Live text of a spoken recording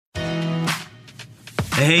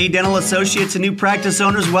Hey, dental associates and new practice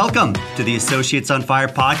owners, welcome to the Associates on Fire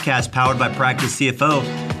podcast powered by Practice CFO.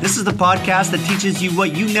 This is the podcast that teaches you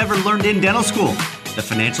what you never learned in dental school, the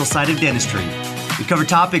financial side of dentistry. We cover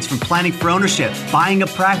topics from planning for ownership, buying a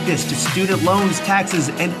practice, to student loans, taxes,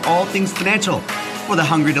 and all things financial for the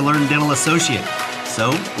hungry to learn dental associate.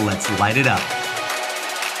 So let's light it up.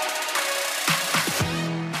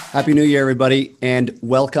 Happy New Year, everybody, and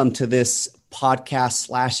welcome to this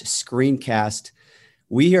podcast/screencast.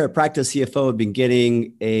 We here at Practice CFO have been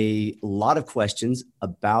getting a lot of questions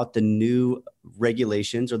about the new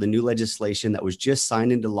regulations or the new legislation that was just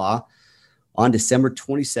signed into law on December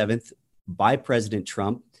 27th by President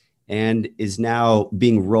Trump and is now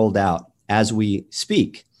being rolled out as we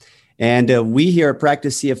speak. And we here at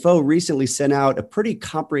Practice CFO recently sent out a pretty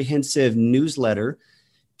comprehensive newsletter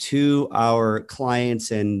to our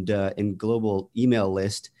clients and global email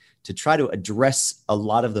list to try to address a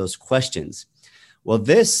lot of those questions. Well,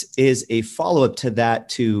 this is a follow-up to that,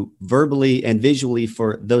 to verbally and visually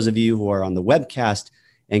for those of you who are on the webcast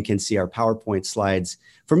and can see our PowerPoint slides,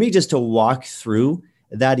 for me just to walk through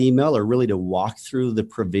that email, or really to walk through the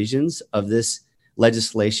provisions of this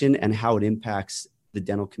legislation and how it impacts the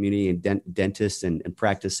dental community and dentists and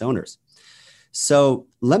practice owners. So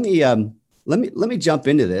let me jump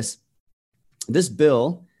into this. This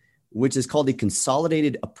bill, which is called the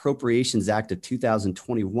Consolidated Appropriations Act of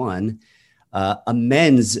 2021,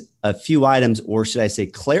 amends a few items, or should I say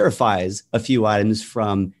clarifies a few items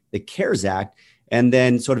from the CARES Act, and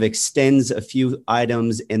then sort of extends a few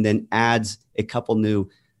items and then adds a couple new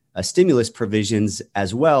stimulus provisions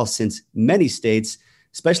as well, since many states,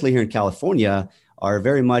 especially here in California, are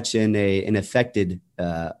very much in an affected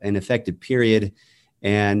period.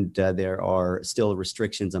 And there are still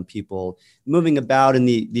restrictions on people moving about, and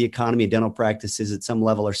the economy and dental practices at some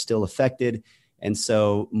level are still affected. And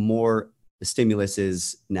so more stimulus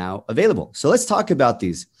is now available. So let's talk about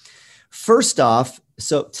these. First off,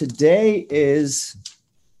 so today is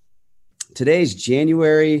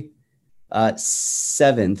January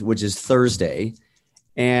 7th, which is Thursday.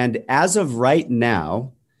 And as of right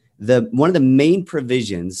now, one of the main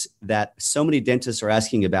provisions that so many dentists are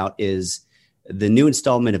asking about is the new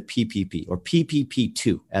installment of PPP, or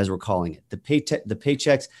PPP2, as we're calling it, the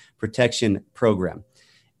Paycheck Protection Program.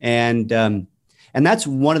 And that's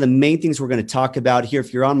one of the main things we're going to talk about here.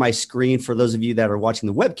 If you're on my screen, for those of you that are watching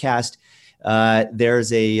the webcast,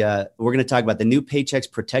 we're going to talk about the new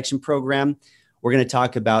Paycheck Protection Program. We're going to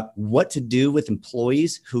talk about what to do with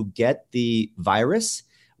employees who get the virus.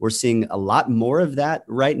 We're seeing a lot more of that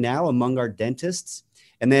right now among our dentists.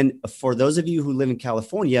 And then for those of you who live in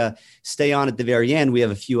California, stay on at the very end. We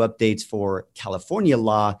have a few updates for California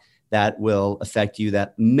law that will affect you,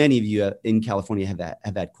 that many of you in California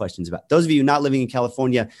have had questions about. Those of you not living in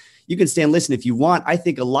California, you can stay and listen if you want. I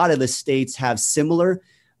think a lot of the states have similar,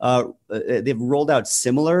 they've rolled out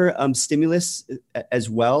similar stimulus as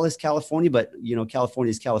well as California, but California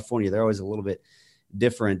is California. They're always a little bit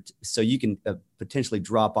different. So you can potentially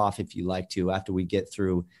drop off if you like to after we get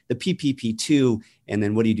through the PPP2. And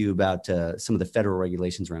then what do you do about some of the federal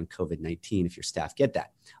regulations around COVID-19 if your staff get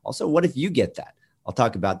that? Also, what if you get that? I'll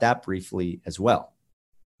talk about that briefly as well.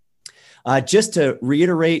 Just to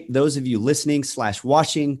reiterate, those of you listening /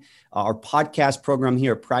 watching, our podcast program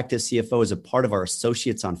here at Practice CFO is a part of our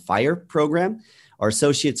Associates on Fire program. Our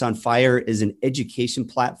Associates on Fire is an education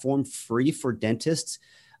platform free for dentists,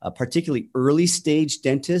 particularly early stage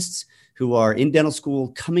dentists who are in dental school,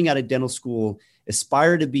 coming out of dental school,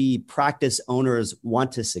 aspire to be practice owners,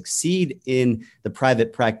 want to succeed in the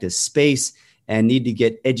private practice space, and need to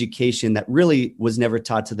get education that really was never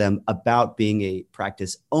taught to them about being a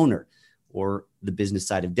practice owner or the business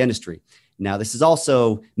side of dentistry. Now, this is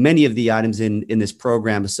also, many of the items in this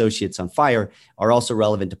program, Associates on Fire, are also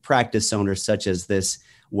relevant to practice owners, such as this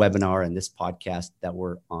webinar and this podcast that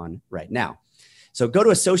we're on right now. So go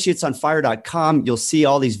to associatesonfire.com. You'll see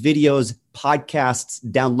all these videos, podcasts,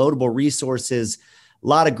 downloadable resources, a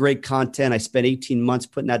lot of great content. I spent 18 months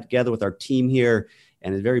putting that together with our team here,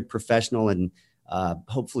 and it's very professional and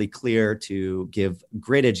hopefully clear to give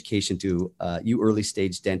great education to you early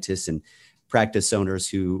stage dentists and practice owners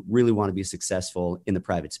who really want to be successful in the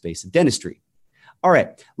private space of dentistry. All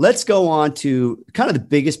right, let's go on to kind of the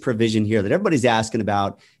biggest provision here that everybody's asking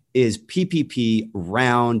about is PPP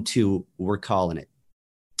round 2, we're calling it.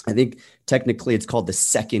 I think technically it's called the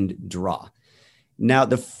second draw. Now,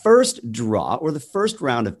 the first draw, or the first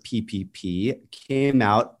round of PPP, came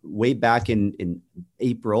out way back in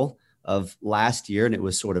April of last year, and it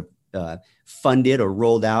was sort of funded or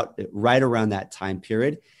rolled out right around that time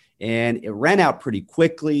period. and it ran out pretty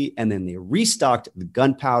quickly. And then they restocked the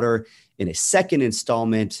gunpowder in a second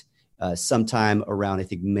installment sometime around, I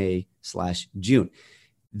think, May/June.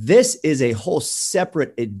 This is a whole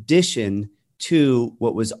separate addition to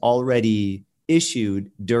what was already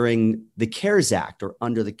issued during the CARES Act or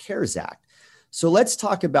under the CARES Act. So let's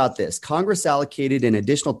talk about this. Congress allocated an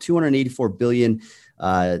additional $284 billion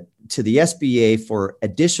to the SBA for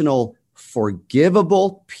additional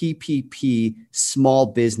forgivable PPP small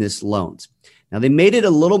business loans. Now, they made it a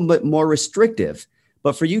little bit more restrictive,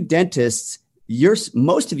 but for you dentists,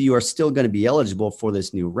 most of you are still going to be eligible for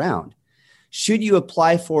this new round. Should you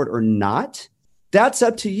apply for it or not? That's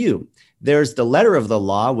up to you. There's the letter of the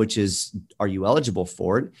law, which is, are you eligible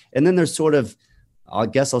for it? And then there's sort of, I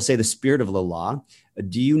guess I'll say, the spirit of the law.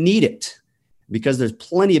 Do you need it? Because there's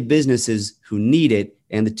plenty of businesses who need it,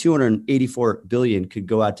 and the $284 billion could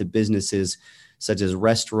go out to businesses such as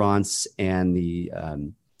restaurants and the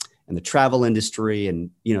travel industry,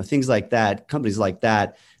 and things like that, companies like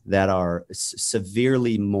that are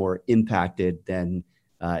severely more impacted than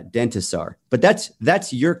dentists are. But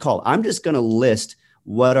that's your call. I'm just going to list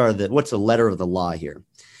what's the letter of the law here.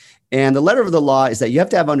 And the letter of the law is that you have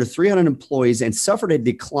to have under 300 employees and suffered a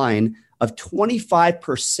decline of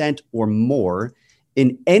 25% or more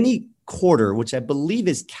in any quarter, which I believe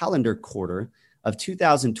is calendar quarter of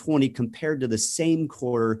 2020 compared to the same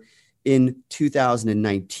quarter in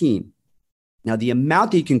 2019. Now, the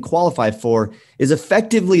amount that you can qualify for is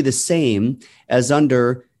effectively the same as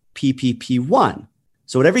under PPP-1.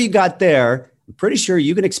 So whatever you got there, I'm pretty sure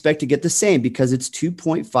you can expect to get the same because it's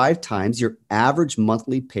 2.5 times your average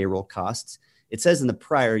monthly payroll costs. It says in the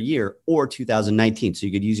prior year or 2019. So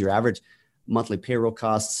you could use your average monthly payroll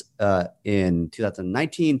costs in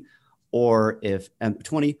 2019, or if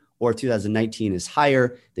 20 or 2019 is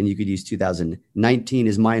higher, then you could use 2019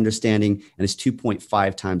 is my understanding, and it's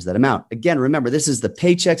 2.5 times that amount. Again, remember, this is the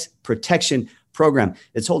Paychecks Protection Program.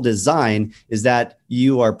 Its whole design is that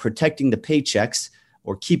you are protecting the paychecks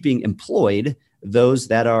or keeping employed those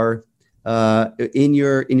that are in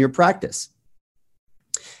your practice.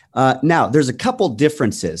 Now, there's a couple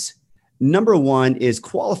differences. Number one is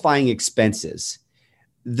qualifying expenses.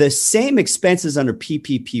 The same expenses under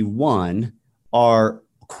PPP-1 are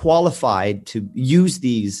qualified to use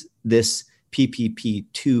this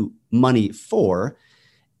PPP-2 money for,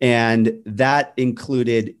 and that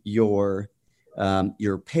included your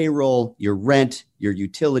payroll, your rent, your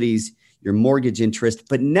utilities, your mortgage interest.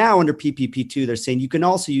 But now under PPP-2, they're saying you can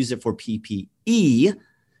also use it for PPE,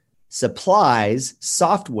 supplies,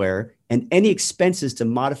 software, and any expenses to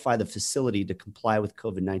modify the facility to comply with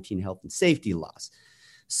COVID-19 health and safety laws.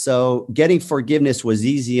 So getting forgiveness was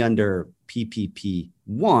easy under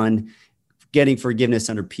PPP-1. Getting forgiveness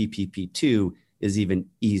under PPP-2 is even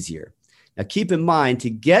easier. Now, keep in mind, to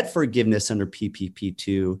get forgiveness under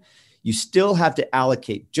PPP-2, you still have to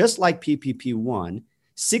allocate, just like PPP-1,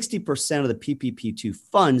 60% of the PPP-2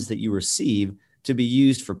 funds that you receive to be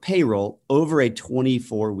used for payroll over a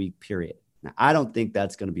 24-week period. Now, I don't think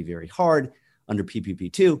that's going to be very hard under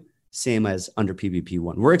PPP-2, same as under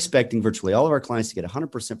PPP-1. We're expecting virtually all of our clients to get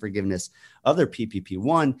 100% forgiveness of their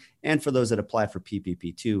PPP-1, and for those that apply for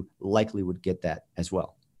PPP-2, likely would get that as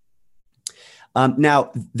well.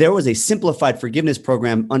 Now, there was a simplified forgiveness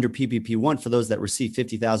program under PPP-1 for those that received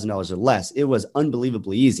 $50,000 or less. It was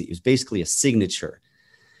unbelievably easy. It was basically a signature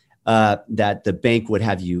that the bank would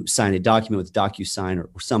have you sign a document with DocuSign or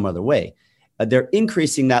some other way. They're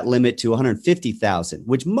increasing that limit to $150,000,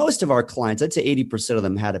 which most of our clients, I'd say 80% of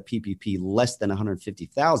them, had a PPP less than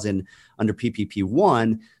 $150,000 under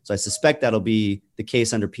PPP-1. So I suspect that'll be the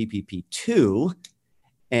case under PPP-2.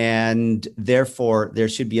 And therefore, there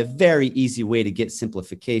should be a very easy way to get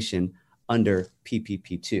simplification under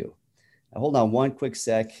PPP-2. Now, hold on one quick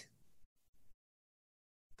sec.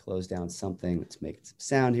 Close down something. Let's make some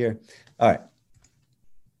sound here. All right.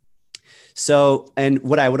 So, and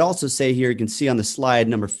what I would also say here, you can see on the slide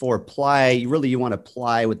number 4, apply. You want to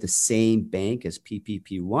apply with the same bank as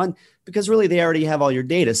PPP-1 because really they already have all your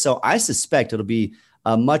data. So I suspect it'll be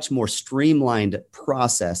a much more streamlined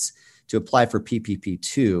process to apply for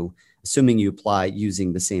PPP-2, assuming you apply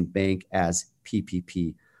using the same bank as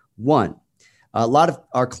PPP-1. A lot of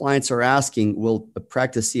our clients are asking, will a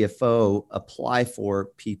practice CFO apply for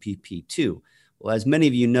PPP-2? Well, as many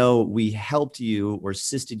of you know, we helped you or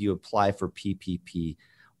assisted you apply for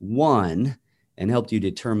PPP-1 and helped you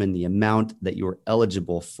determine the amount that you were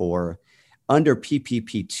eligible for. Under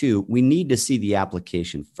PPP-2, we need to see the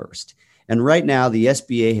application first. And right now, the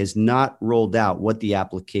SBA has not rolled out what the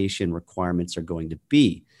application requirements are going to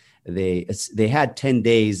be. They had 10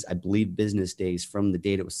 days, I believe, business days from the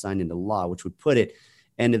date it was signed into law, which would put it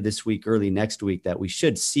end of this week, early next week, that we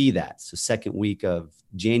should see that. So second week of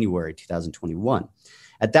January 2021.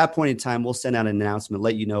 At that point in time, we'll send out an announcement,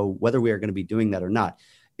 let you know whether we are going to be doing that or not.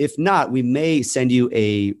 If not, we may send you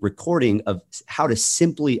a recording of how to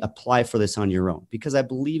simply apply for this on your own, because I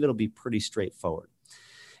believe it'll be pretty straightforward.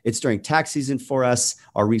 It's during tax season for us.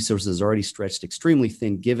 Our resources are already stretched extremely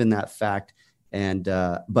thin given that fact. And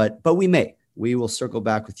but we will circle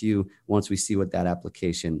back with you once we see what that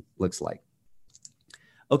application looks like.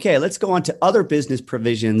 Okay, let's go on to other business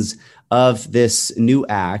provisions of this new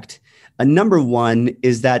act. Number one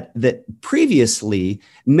is that previously,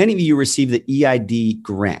 many of you received the EID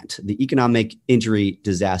grant, the Economic Injury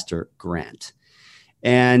Disaster Grant,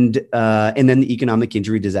 and then the Economic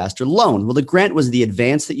Injury Disaster Loan. Well, the grant was the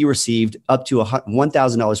advance that you received up to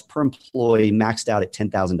 $1,000 per employee, maxed out at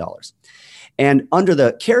 $10,000. And under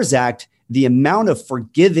the CARES Act, the amount of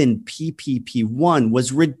forgiven PPP-1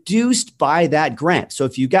 was reduced by that grant. So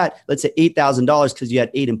if you got, let's say, $8,000 because you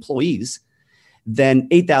had 8 employees, then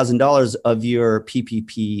 $8,000 of your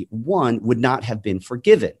PPP-1 would not have been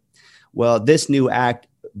forgiven. Well, this new act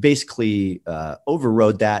basically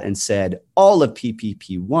overrode that and said all of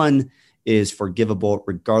PPP-1 is forgivable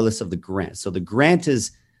regardless of the grant. So the grant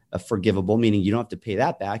is forgivable, meaning you don't have to pay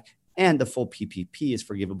that back, and the full PPP is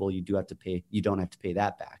forgivable. You don't have to pay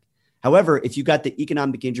that back. However, if you got the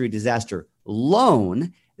Economic Injury Disaster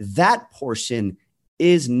Loan, that portion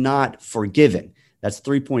is not forgiven. That's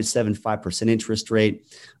 3.75% interest rate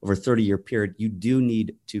over a 30-year period. You do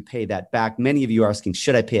need to pay that back. Many of you are asking,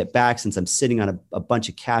 should I pay it back since I'm sitting on a bunch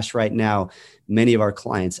of cash right now? Many of our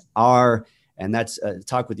clients are, and that's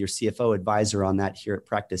talk with your CFO advisor on that here at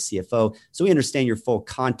Practice CFO. So we understand your full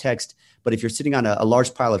context, but if you're sitting on a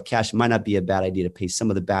large pile of cash, it might not be a bad idea to pay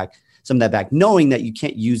some of that back, knowing that you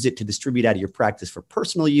can't use it to distribute out of your practice for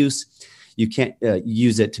personal use. You can't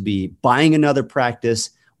use it to be buying another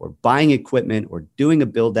practice, or buying equipment, or doing a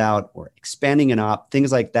build out, or expanding an op,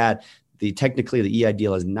 things like that. Technically, the EI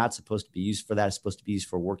deal is not supposed to be used for that. It's supposed to be used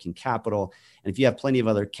for working capital. And if you have plenty of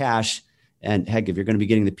other cash, and heck, if you're going to be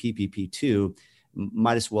getting the PPP too,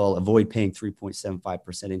 might as well avoid paying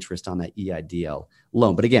 3.75% interest on that EIDL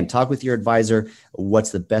loan. But again, talk with your advisor. What's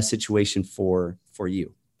the best situation for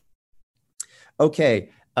you? Okay,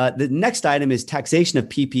 the next item is taxation of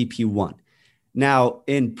PPP-1. Now,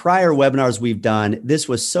 in prior webinars we've done, this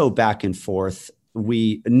was so back and forth.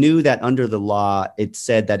 We knew that under the law, it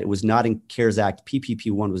said that it was not in CARES Act.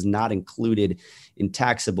 PPP-1 was not included in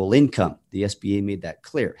taxable income. The SBA made that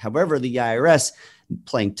clear. However, the IRS,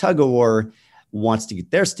 playing tug of war, wants to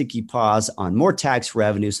get their sticky paws on more tax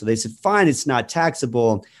revenue. So they said, fine, it's not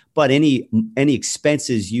taxable, but any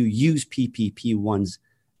expenses you use PPP-1's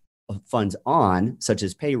funds on, such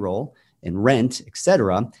as payroll and rent, et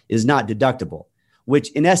cetera, is not deductible,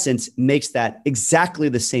 which in essence makes that exactly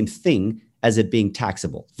the same thing as it being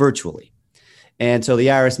taxable virtually. And so the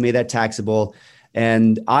IRS made that taxable.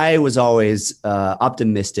 And I was always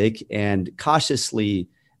optimistic and cautiously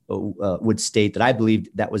would state that I believed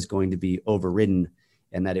that was going to be overridden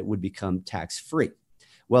and that it would become tax-free.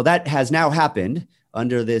 Well, that has now happened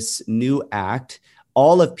under this new act.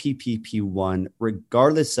 All of PPP-1,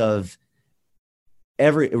 regardless of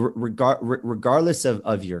regardless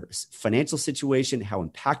of your financial situation, how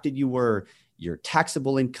impacted you were, your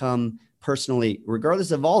taxable income personally, regardless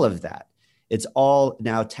of all of that, it's all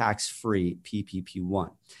now tax-free PPP-1.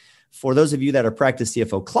 For those of you that are Practice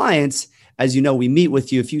CFO clients, as you know, we meet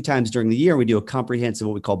with you a few times during the year. We do a comprehensive,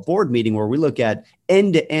 what we call board meeting, where we look at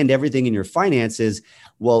end-to-end everything in your finances.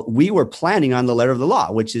 Well, we were planning on the letter of the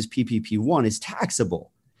law, which is PPP-1 is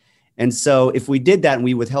taxable. And so if we did that and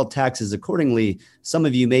we withheld taxes accordingly, some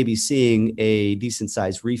of you may be seeing a decent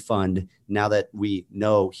sized refund now that we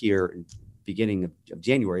know here beginning of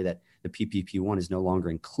January that the PPP-1 is no longer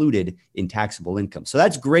included in taxable income. So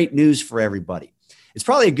that's great news for everybody. It's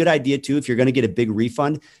probably a good idea too, if you're going to get a big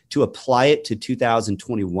refund, to apply it to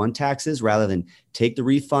 2021 taxes rather than take the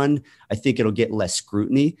refund. I think it'll get less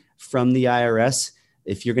scrutiny from the IRS.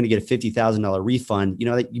 If you're going to get a $50,000 refund, you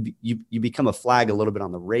know that you become a flag a little bit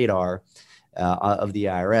on the radar of the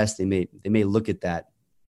IRS. They may look at that.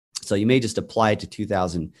 So you may just apply it to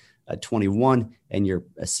 2021, and your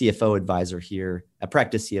CFO advisor here at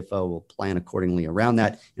Practice CFO will plan accordingly around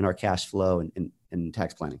that in our cash flow and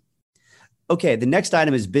tax planning. Okay, the next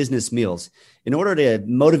item is business meals. In order to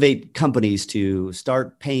motivate companies to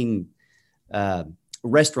start paying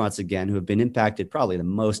restaurants again, who have been impacted probably the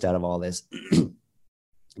most out of all this,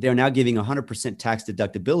 they're now giving 100% tax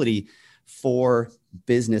deductibility for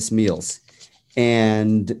business meals.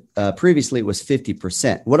 And previously it was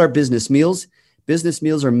 50%. What are business meals? Business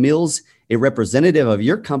meals are meals a representative of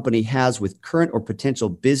your company has with current or potential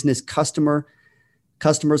business customers,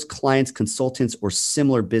 clients, consultants, or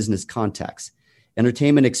similar business contacts.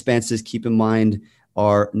 Entertainment expenses, keep in mind,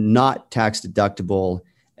 are not tax deductible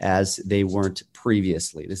as they weren't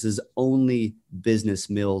previously. This is only business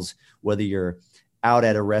meals, whether you're out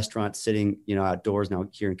at a restaurant sitting, outdoors. Now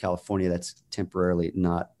here in California, that's temporarily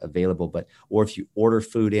not available, or if you order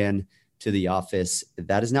food in to the office,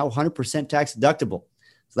 that is now 100% tax deductible.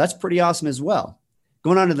 So that's pretty awesome as well.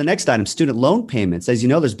 Going on to the next item, student loan payments. As you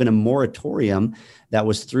know, there's been a moratorium that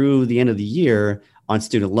was through the end of the year on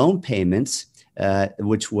student loan payments,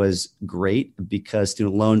 which was great because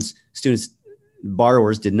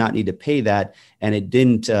borrowers did not need to pay that, and it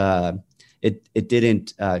didn't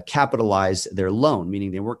capitalize their loan,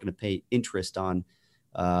 meaning they weren't going to pay interest on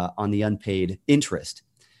the unpaid interest.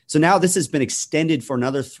 So now this has been extended for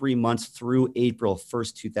another 3 months through April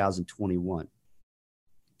 1st, 2021.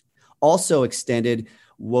 Also extended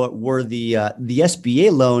were the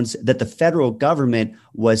SBA loans that the federal government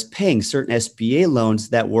was paying, certain SBA loans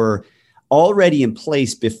that were already in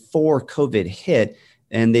place before COVID hit,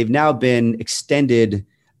 and they've now been extended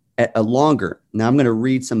longer. Now I'm going to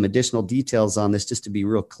read some additional details on this just to be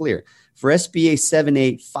real clear. For SBA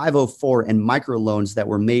 78504 and microloans that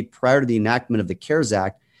were made prior to the enactment of the CARES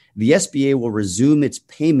Act, the SBA will resume its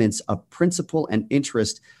payments of principal and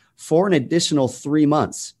interest for an additional 3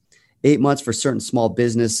 months, 8 months for certain small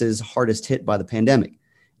businesses hardest hit by the pandemic.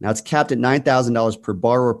 Now it's capped at $9,000 per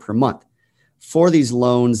borrower per month. For these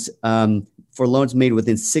loans, for loans made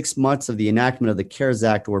within 6 months of the enactment of the CARES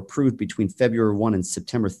Act or approved between February 1 and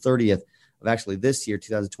September 30th of actually this year,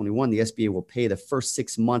 2021, the SBA will pay the first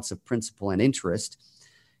 6 months of principal and interest,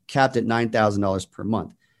 capped at $9,000 per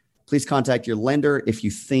month. Please contact your lender if you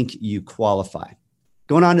think you qualify.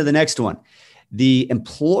 Going on to the next one, the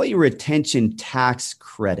employee retention tax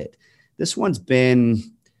credit. This one's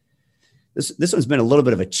been a little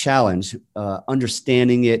bit of a challenge,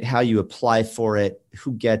 understanding it, how you apply for it,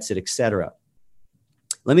 who gets it, et cetera.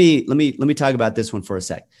 Let me talk about this one for a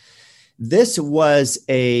sec. This was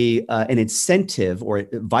an incentive or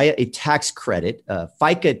via a tax credit, a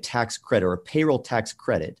FICA tax credit or a payroll tax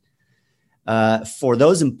credit for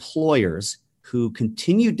those employers who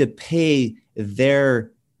continued to pay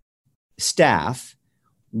their staff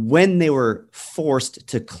when they were forced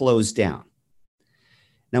to close down.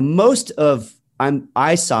 Now,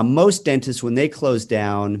 I saw most dentists when they closed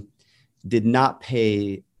down did not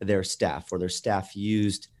pay their staff, or their staff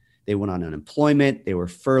they went on unemployment, they were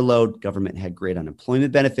furloughed, government had great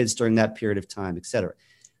unemployment benefits during that period of time, et cetera.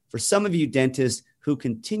 For some of you dentists who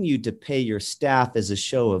continued to pay your staff as a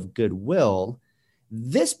show of goodwill,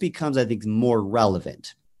 this becomes, I think, more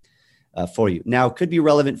relevant for you. Now, it could be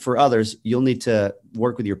relevant for others. You'll need to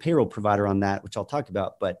work with your payroll provider on that, which I'll talk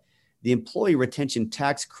about. But the employee retention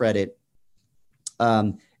tax credit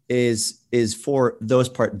is for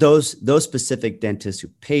those specific dentists who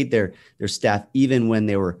paid their staff even when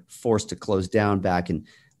they were forced to close down back in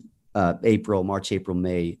March, April,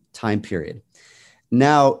 May time period.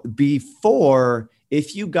 Now, before,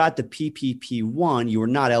 if you got the PPP-1, you were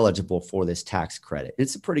not eligible for this tax credit.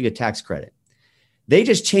 It's a pretty good tax credit. They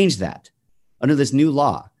just changed that under this new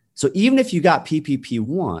law. So even if you got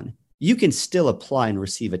PPP-1, you can still apply and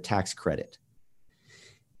receive a tax credit.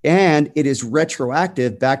 And it is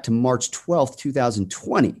retroactive back to March 12th,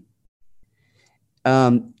 2020.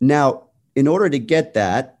 Now, in order to get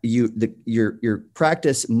that, your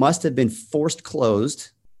practice must have been forced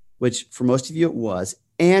closed, which for most of you it was,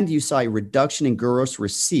 and you saw a reduction in gross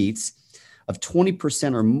receipts of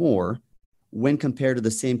 20% or more when compared to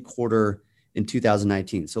the same quarter in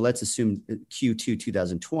 2019. So let's assume Q2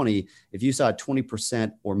 2020, if you saw a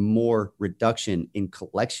 20% or more reduction in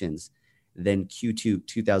collections than Q2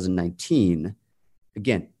 2019,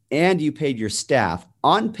 again, and you paid your staff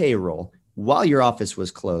on payroll while your office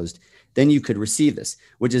was closed, then you could receive this,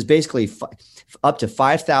 which is basically up to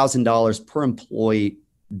 $5,000 per employee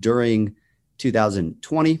during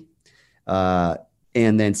 2020, and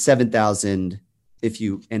then $7,000 if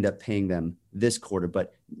you end up paying them this quarter.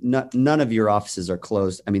 But none of your offices are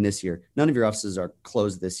closed. This year, none of your offices are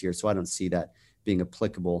closed this year. So I don't see that being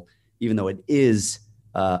applicable, even though it is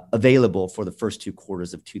available for the first 2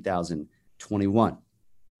 quarters of 2021.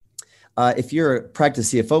 If you're a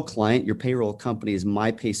practice CFO client, your payroll company is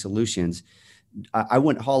MyPay Solutions. I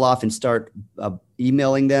wouldn't haul off and start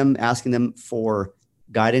emailing them, asking them for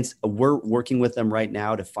guidance. We're working with them right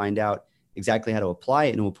now to find out exactly how to apply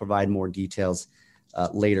it, and we'll provide more details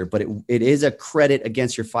later. But it is a credit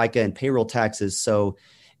against your FICA and payroll taxes, so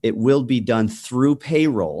it will be done through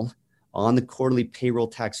payroll on the quarterly payroll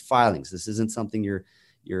tax filings. This isn't something your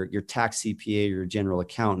tax CPA or your general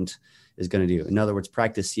accountant is going to do. In other words,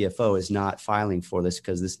 practice CFO is not filing for this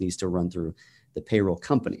because this needs to run through the payroll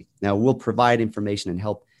company. Now, we'll provide information and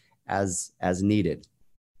help as needed.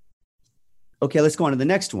 Okay, let's go on to the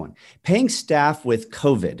next one. Paying staff with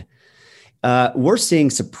COVID. We're seeing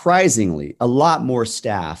surprisingly a lot more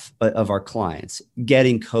staff of our clients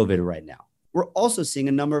getting COVID right now. We're also seeing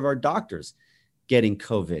a number of our doctors getting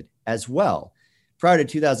COVID as well. Prior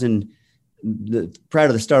to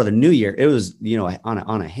the start of the new year, it was,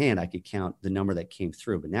 on a hand, I could count the number that came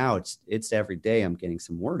through, but now it's every day I'm getting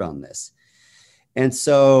some word on this. And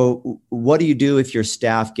so what do you do if your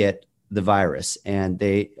staff get the virus and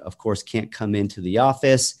they, of course, can't come into the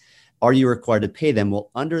office? Are you required to pay them?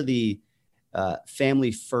 Well, under the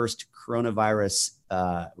Family First Coronavirus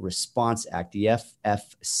Response Act, the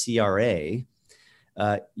FFCRA,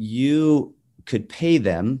 you could pay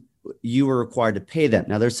them. You were required to pay them.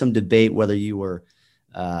 Now, there's some debate whether you were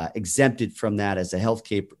exempted from that as a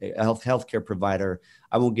healthcare provider.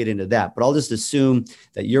 I won't get into that, but I'll just assume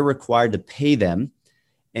that you're required to pay them.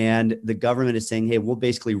 And the government is saying, hey, we'll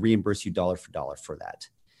basically reimburse you dollar for dollar for that.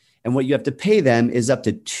 And what you have to pay them is up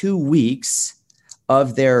to 2 weeks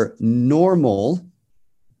of their normal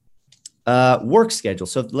work schedule.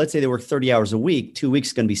 So let's say they work 30 hours a week, 2 weeks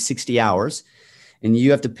is going to be 60 hours. And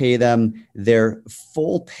you have to pay them their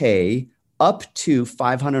full pay up to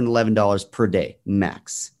 $511 per day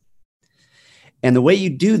max. And the way you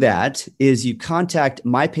do that is you contact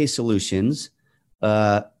MyPay Solutions.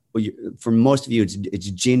 For most of you, it's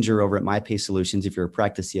Ginger over at MyPay Solutions if you're a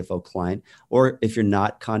practice CFO client, or if you're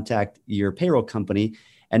not, contact your payroll company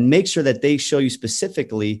and make sure that they show you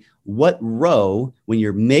specifically what row, when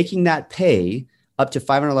you're making that pay up to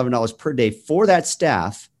 $511 per day for that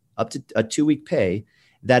staff, up to a 2-week pay,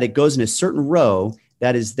 that it goes in a certain row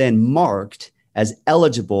that is then marked as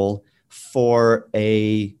eligible for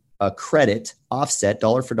a credit offset,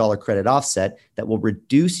 dollar for dollar credit offset that will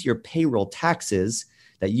reduce your payroll taxes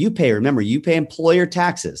that you pay. Remember, you pay employer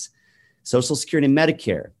taxes, Social Security and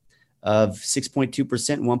Medicare of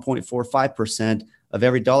 6.2% and 1.45% of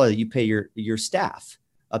every dollar that you pay your staff,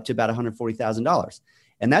 up to about $140,000.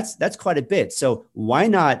 And that's quite a bit. So why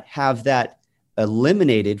not have that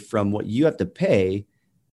eliminated from what you have to pay,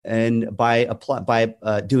 and by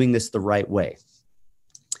doing this the right way?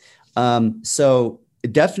 So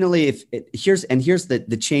definitely, here's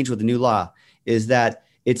the change with the new law is that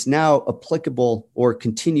it's now applicable or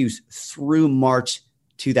continues through March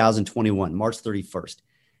 2021, March 31st.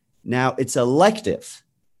 Now it's elective,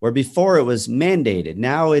 where before it was mandated.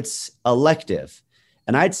 Now it's elective.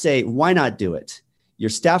 And I'd say, why not do it? Your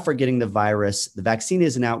staff are getting the virus. The vaccine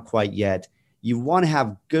isn't out quite yet. You want to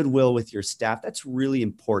have goodwill with your staff. That's really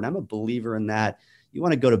important. I'm a believer in that. You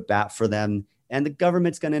want to go to bat for them, and the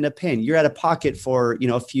government's going to end up paying. You're out of pocket for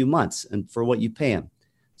a few months and for what you pay them.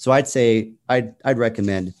 So I'd say I'd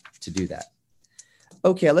recommend to do that.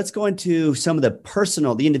 Okay, let's go into some of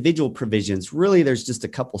the individual provisions. Really, there's just a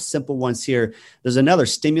couple simple ones here. There's another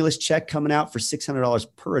stimulus check coming out for $600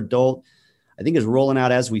 per adult. I think is rolling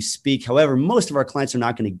out as we speak. However, most of our clients are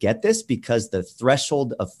not going to get this because the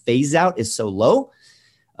threshold of phase out is so low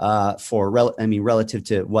relative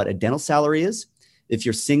to what a dental salary is. If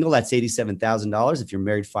you're single, that's $87,000. If you're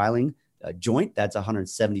married filing joint, that's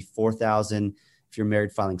 $174,000. If you're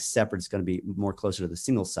married filing separate, it's going to be more closer to the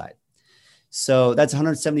single side. So that's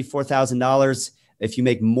 $174,000. If you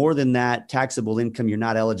make more than that taxable income, you're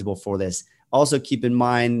not eligible for this. Also keep in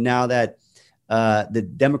mind now that the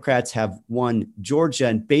Democrats have won Georgia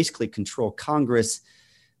and basically control Congress,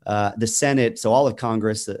 the Senate. So all of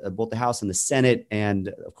Congress, both the House and the Senate, and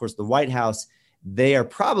of course the White House, they are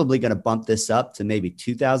probably going to bump this up to maybe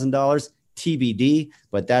 $2,000 TBD.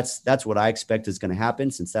 But that's what I expect is going to happen,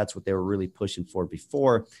 since that's what they were really pushing for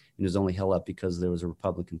before. And it was only held up because there was a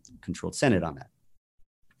Republican-controlled Senate on that.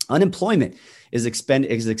 Unemployment is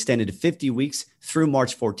extended to 50 weeks through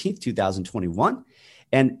March 14th, 2021.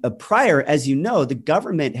 And prior, as you know, the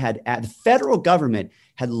federal government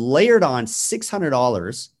had layered on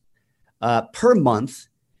 $600 per month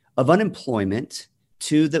of unemployment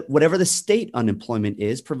to whatever the state unemployment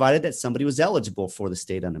is, provided that somebody was eligible for the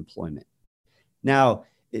state unemployment. Now,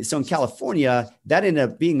 so in California, that ended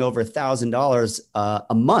up being over $1,000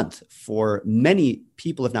 a month for many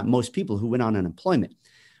people, if not most people, who went on unemployment.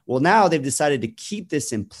 Well, now they've decided to keep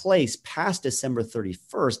this in place past December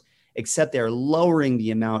 31st, except they're lowering the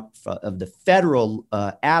amount of the federal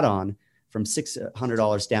add-on from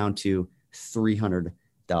 $600 down to $300.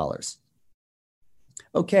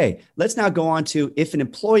 Okay, let's now go on to if an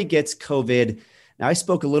employee gets COVID. Now, I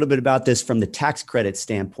spoke a little bit about this from the tax credit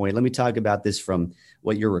standpoint. Let me talk about this from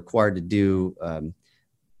what you're required to do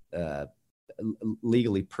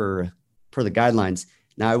legally per the guidelines.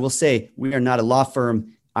 Now, I will say we are not a law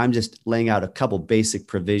firm. I'm just laying out a couple basic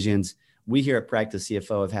provisions. We here at Practice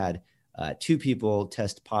CFO have had 2 people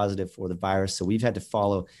test positive for the virus, so we've had to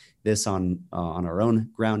follow this on our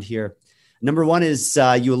own ground here. Number 1 is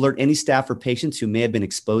you alert any staff or patients who may have been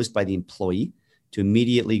exposed by the employee to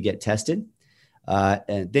immediately get tested.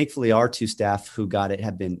 And thankfully, our 2 staff who got it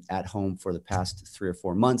have been at home for the past 3 or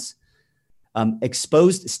 4 months.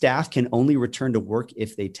 Exposed staff can only return to work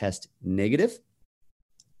if they test negative.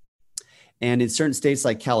 And in certain states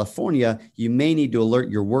like California, you may need to alert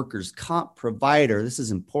your workers' comp provider. This is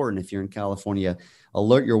important if you're in California.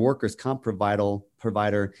 Alert your workers' comp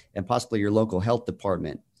provider and possibly your local health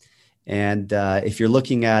department. And if you're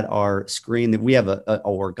looking at our screen, that we have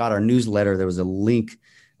or got our newsletter, there was a link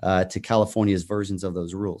to California's versions of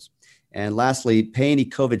those rules. And lastly, pay any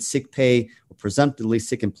COVID sick pay or presumptively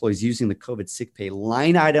sick employees using the COVID sick pay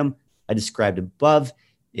line item I described above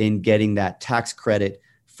in getting that tax credit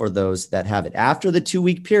for those that have it. After the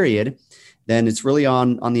 2-week period, then it's really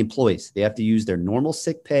on the employees. They have to use their normal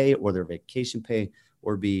sick pay or their vacation pay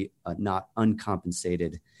or be not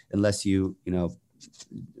uncompensated unless you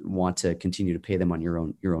want to continue to pay them on your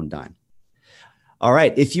own dime. All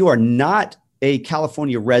right. If you are not a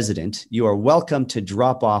California resident, you are welcome to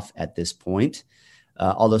drop off at this point,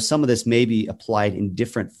 although some of this may be applied in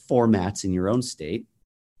different formats in your own state.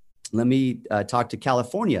 Let me talk to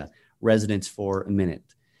California residents for a minute.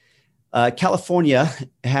 California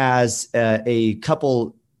has a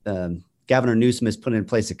couple, Governor Newsom has put in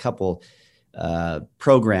place a couple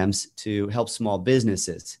programs to help small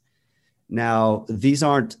businesses. Now, these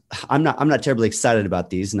aren't, I'm not terribly excited about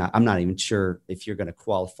these, and I'm not even sure if you're going to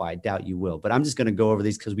qualify. I doubt you will, but I'm just going to go over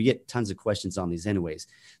these because we get tons of questions on these anyways.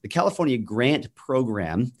 The California Grant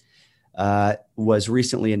Program was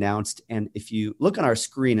recently announced. And if you look on our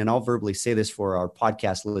screen, and I'll verbally say this for our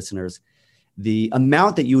podcast listeners, the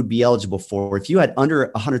amount that you would be eligible for, if you had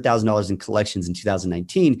under $100,000 in collections in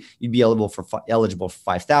 2019, you'd be eligible for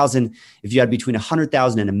 $5,000. If you had between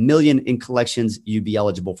 $100,000 and $1 million in collections, you'd be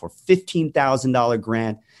eligible for $15,000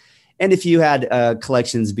 grant. And if you had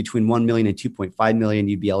collections between $1 million and $2.5 million,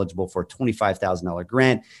 you'd be eligible for a $25,000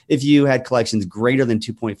 grant. If you had collections greater than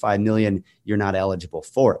 $2.5 million, you're not eligible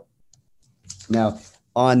for it. Now,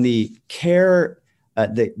 on the CARE,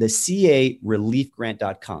 the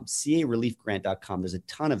CAReliefgrant.com, CAReliefgrant.com, there's a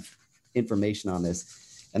ton of information on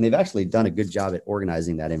this, and they've actually done a good job at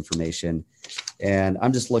organizing that information. And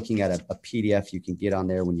I'm just looking at a PDF you can get on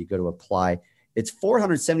there when you go to apply. It's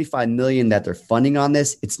 $475 million that they're funding on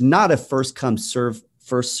this. It's not a first come,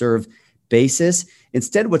 first serve basis.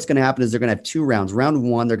 Instead, what's going to happen is they're going to have 2 rounds. Round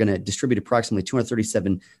 1, they're going to distribute approximately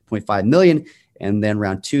 $237.5 million. And then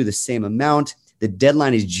round 2, the same amount. The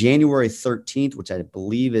deadline is January 13th, which I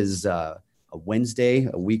believe is a Wednesday,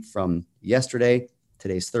 a week from yesterday.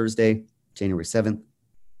 Today's Thursday, January 7th.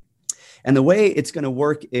 And the way it's going to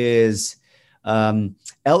work is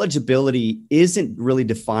eligibility isn't really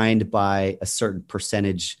defined by a certain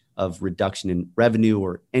percentage of reduction in revenue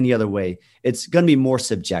or any other way. It's going to be more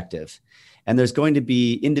subjective. And there's going to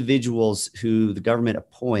be individuals who the government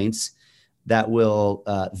appoints that will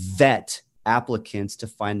vet applicants to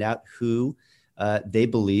find out who they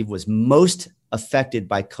believe was most affected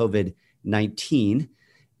by COVID-19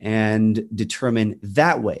 and determine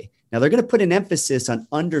that way. Now, they're going to put an emphasis on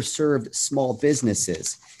underserved small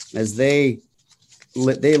businesses, as they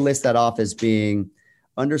list that off as being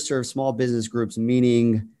underserved small business groups,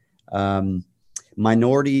 meaning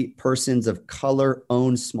minority persons of color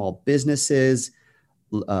owned small businesses,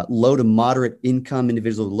 low to moderate income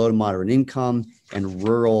individuals with low to moderate income, and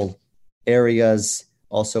rural areas.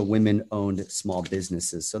 Also, women-owned small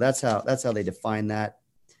businesses. So that's how they define that.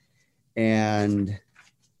 And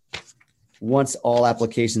once all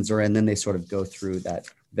applications are in, then they sort of go through that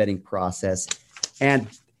vetting process. And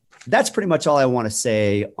that's pretty much all I want to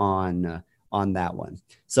say on that one.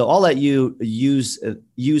 So I'll let you use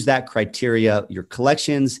that criteria, your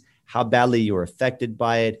collections, how badly you are affected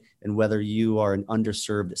by it, and whether you are in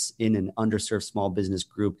an underserved small business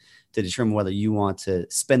group to determine whether you want to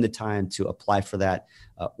spend the time to apply for that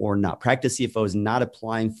or not. Practice CFO is not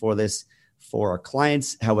applying for this for our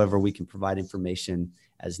clients. However, we can provide information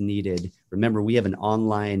as needed. Remember, we have an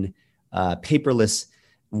online paperless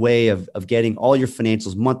way of getting all your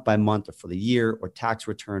financials month by month or for the year, or tax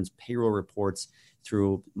returns, payroll reports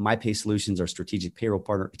through MyPay Solutions, our strategic payroll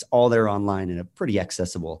partner. It's all there online in a pretty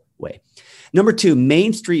accessible way. Number 2,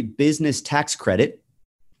 Main Street Business Tax Credit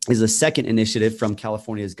is a second initiative from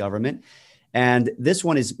California's government. And this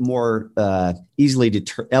one is more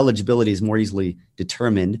eligibility is more easily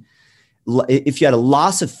determined. If you had a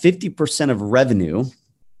loss of 50% of revenue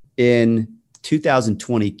in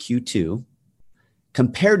 2020 Q2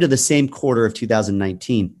 compared to the same quarter of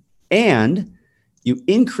 2019, and you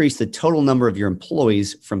increase the total number of your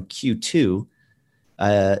employees from Q2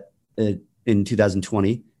 in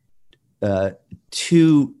 2020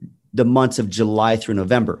 to the months of July through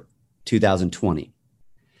November 2020.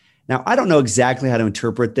 Now, I don't know exactly how to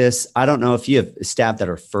interpret this. I don't know if you have staff that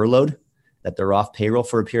are furloughed, that they're off payroll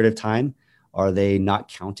for a period of time. Are they not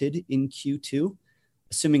counted in Q2?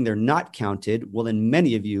 Assuming they're not counted, well, then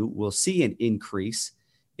many of you will see an increase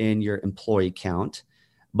in your employee count.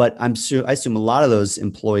 But I assume a lot of those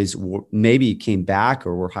employees maybe came back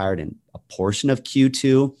or were hired in a portion of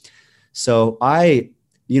Q2. So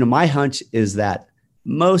my hunch is that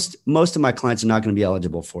most of my clients are not going to be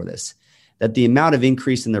eligible for this. That the amount of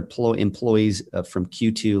increase in their employees from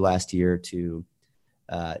Q2 last year to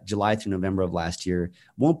July through November of last year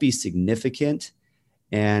won't be significant.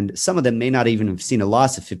 And some of them may not even have seen a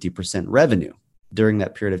loss of 50% revenue during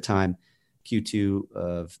that period of time, Q2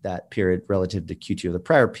 of that period relative to Q2 of the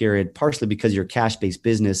prior period, partially because you're a cash-based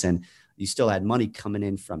business and you still had money coming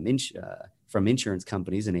in from insurance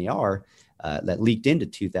companies and AR that leaked into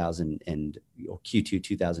Q2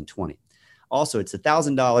 2020. Also, it's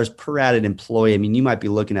 $1,000 per added employee. I mean, you might be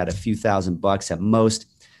looking at a few $1,000 at most,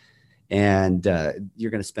 and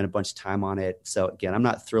you're going to spend a bunch of time on it. So again, I'm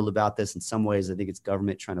not thrilled about this. In some ways, I think it's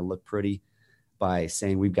government trying to look pretty by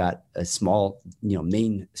saying we've got a small,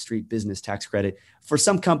 Main Street business tax credit. For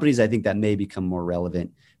some companies, I think that may become more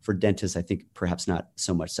relevant. For dentists, I think perhaps not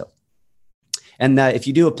so much so. And if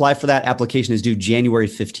you do apply for that, application is due January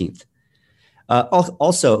 15th.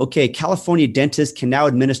 Also, California dentists can now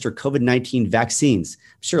administer COVID-19 vaccines.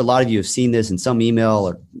 I'm sure a lot of you have seen this in some email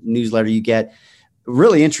or newsletter you get.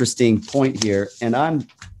 Really interesting point here. And I'm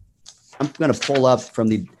going to pull up from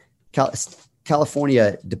the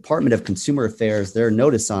California Department of Consumer Affairs, their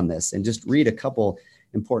notice on this, and just read a couple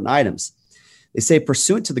important items. They say,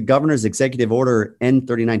 pursuant to the governor's executive order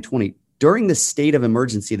N3920, during the state of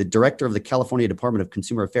emergency, the director of the California Department of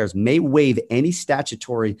Consumer Affairs may waive any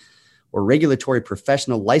statutory or regulatory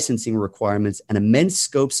professional licensing requirements and amend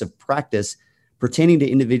scopes of practice pertaining to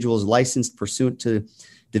individuals licensed pursuant to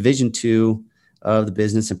Division 2 of the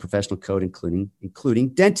Business and Professional Code, including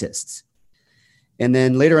dentists. And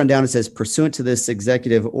then later on down, it says, pursuant to this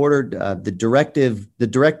executive order, the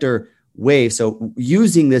director waives. So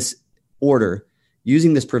using this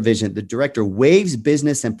provision, the director waives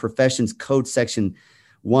Business and Professions Code Section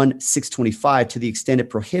 1625 to the extent it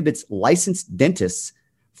prohibits licensed dentists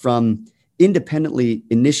from independently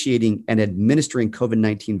initiating and administering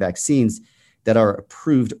COVID-19 vaccines that are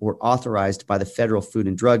approved or authorized by the Federal Food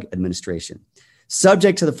and Drug Administration,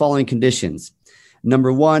 subject to the following conditions.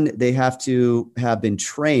 Number one, they have to have been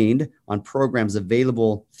trained on programs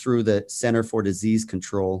available through the Center for Disease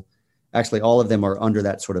Control. Actually, all of them are under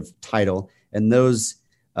that sort of title. And those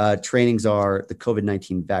trainings are the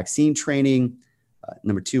COVID-19 vaccine training.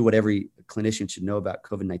 Number two, what every clinician should know about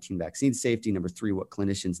COVID-19 vaccine safety. Number three, what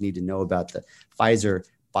clinicians need to know about the Pfizer,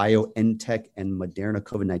 BioNTech, and Moderna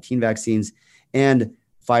COVID-19 vaccines. And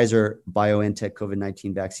Pfizer, BioNTech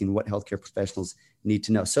COVID-19 vaccine, what healthcare professionals need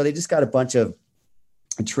to know. So they just got a bunch of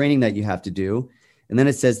training that you have to do. And then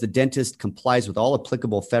it says the dentist complies with all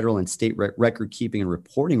applicable federal and state record keeping and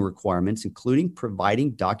reporting requirements, including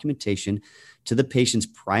providing documentation to the patient's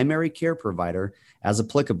primary care provider as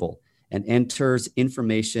applicable, and enters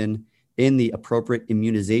information in the appropriate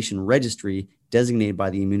immunization registry designated by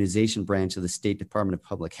the immunization branch of the State Department of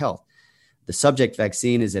Public Health. The subject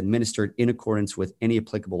vaccine is administered in accordance with any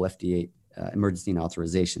applicable FDA emergency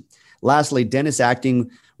authorization. Lastly, dentists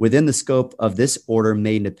acting within the scope of this order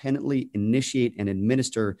may independently initiate and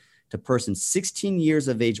administer to persons 16 years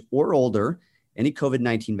of age or older any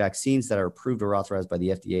COVID-19 vaccines that are approved or authorized by the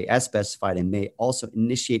FDA as specified, and may also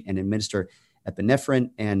initiate and administer epinephrine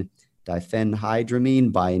and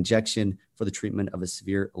diphenhydramine by injection for the treatment of a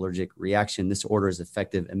severe allergic reaction. This order is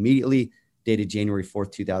effective immediately, dated January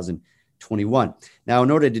 4th, 2021. Now, in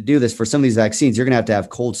order to do this for some of these vaccines, you're going to have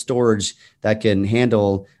cold storage that can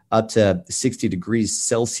handle up to 60 degrees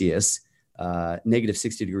Celsius, negative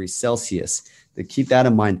 60 degrees Celsius. To keep that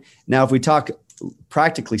in mind. Now, if we talk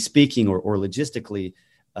practically speaking or logistically,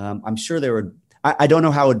 I'm sure there would, I don't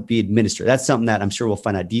know how it would be administered. That's something that I'm sure we'll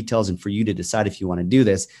find out details and for you to decide if you want to do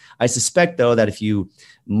this. I suspect, though, that if you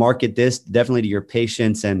market this definitely to your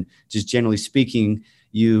patients and just generally speaking,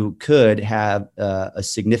 you could have a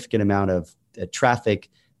significant amount of traffic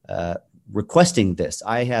requesting this.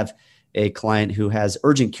 I have a client who has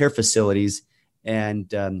urgent care facilities, and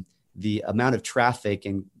the amount of traffic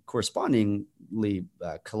and correspondingly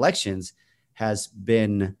collections has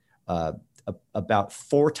been about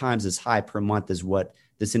 4 times as high per month as what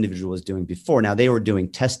this individual was doing before. Now, they were doing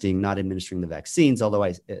testing, not administering the vaccines, although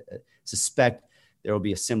I suspect there will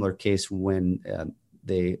be a similar case when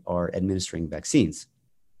they are administering vaccines,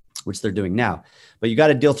 which they're doing now. But you got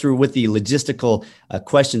to deal through with the logistical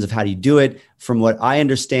questions of how do you do it. From what I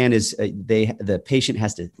understand is the patient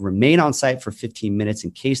has to remain on site for 15 minutes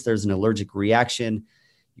in case there's an allergic reaction.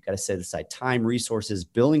 You got to set aside time, resources,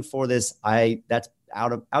 billing for this. That's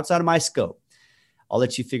outside of my scope. I'll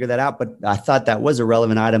let you figure that out, but I thought that was a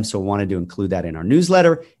relevant item, so I wanted to include that in our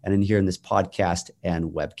newsletter and in here in this podcast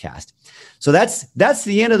and webcast. So that's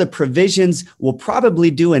the end of the provisions. We'll probably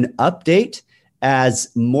do an update as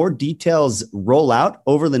more details roll out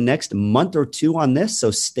over the next month or two on this, so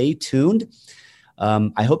stay tuned.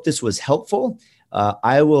 I hope this was helpful.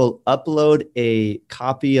 I will upload a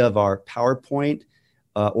copy of our PowerPoint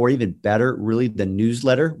or even better, really the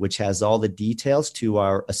newsletter, which has all the details to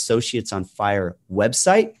our Associates on Fire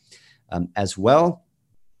website as well.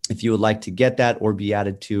 If you would like to get that or be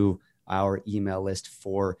added to our email list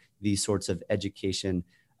for these sorts of education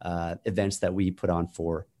events that we put on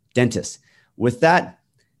for dentists. With that,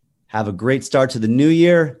 have a great start to the new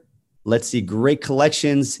year. Let's see great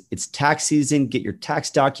collections. It's tax season. Get your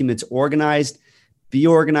tax documents organized. Be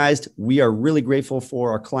organized. We are really grateful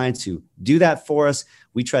for our clients who do that for us.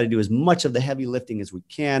 We try to do as much of the heavy lifting as we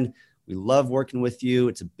can. We love working with you.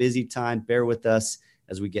 It's a busy time. Bear with us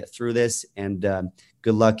as we get through this. And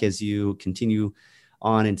good luck as you continue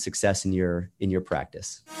on in success in your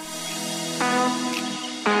practice.